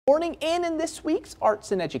Morning, and in this week's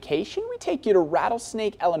Arts and Education, we take you to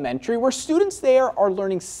Rattlesnake Elementary, where students there are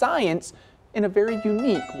learning science in a very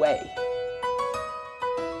unique way.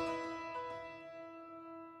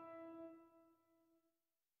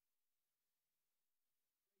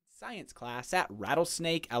 Science class at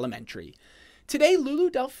Rattlesnake Elementary. Today, Lulu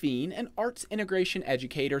Delphine, an arts integration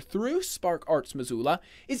educator through Spark Arts Missoula,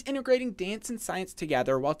 is integrating dance and science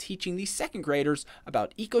together while teaching these second graders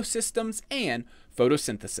about ecosystems and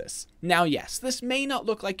photosynthesis. Now, yes, this may not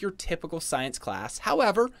look like your typical science class.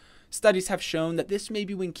 However, studies have shown that this may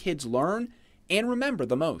be when kids learn and remember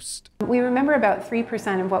the most. We remember about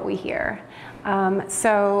 3% of what we hear.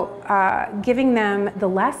 Giving them the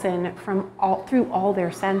lesson through all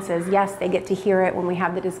their senses. Yes, they get to hear it when we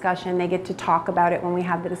have the discussion, they get to talk about it when we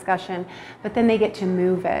have the discussion, but then they get to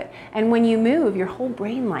move it. And when you move, your whole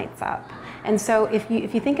brain lights up. And so if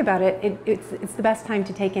you think about it, it's the best time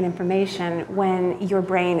to take in information when your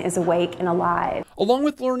brain is awake and alive. Along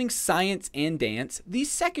with learning science and dance, these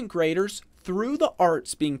second graders, through the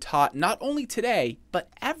arts being taught not only today, but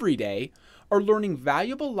every day, are learning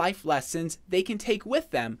valuable life lessons they can take with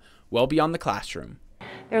them well beyond the classroom.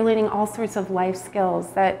 They're learning all sorts of life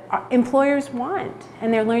skills that employers want,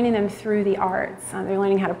 and they're learning them through the arts. They're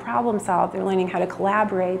learning how to problem solve, they're learning how to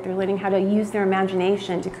collaborate, they're learning how to use their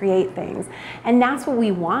imagination to create things. And that's what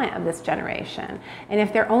we want of this generation. And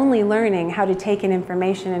if they're only learning how to take in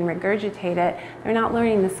information and regurgitate it, they're not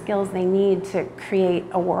learning the skills they need to create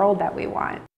a world that we want.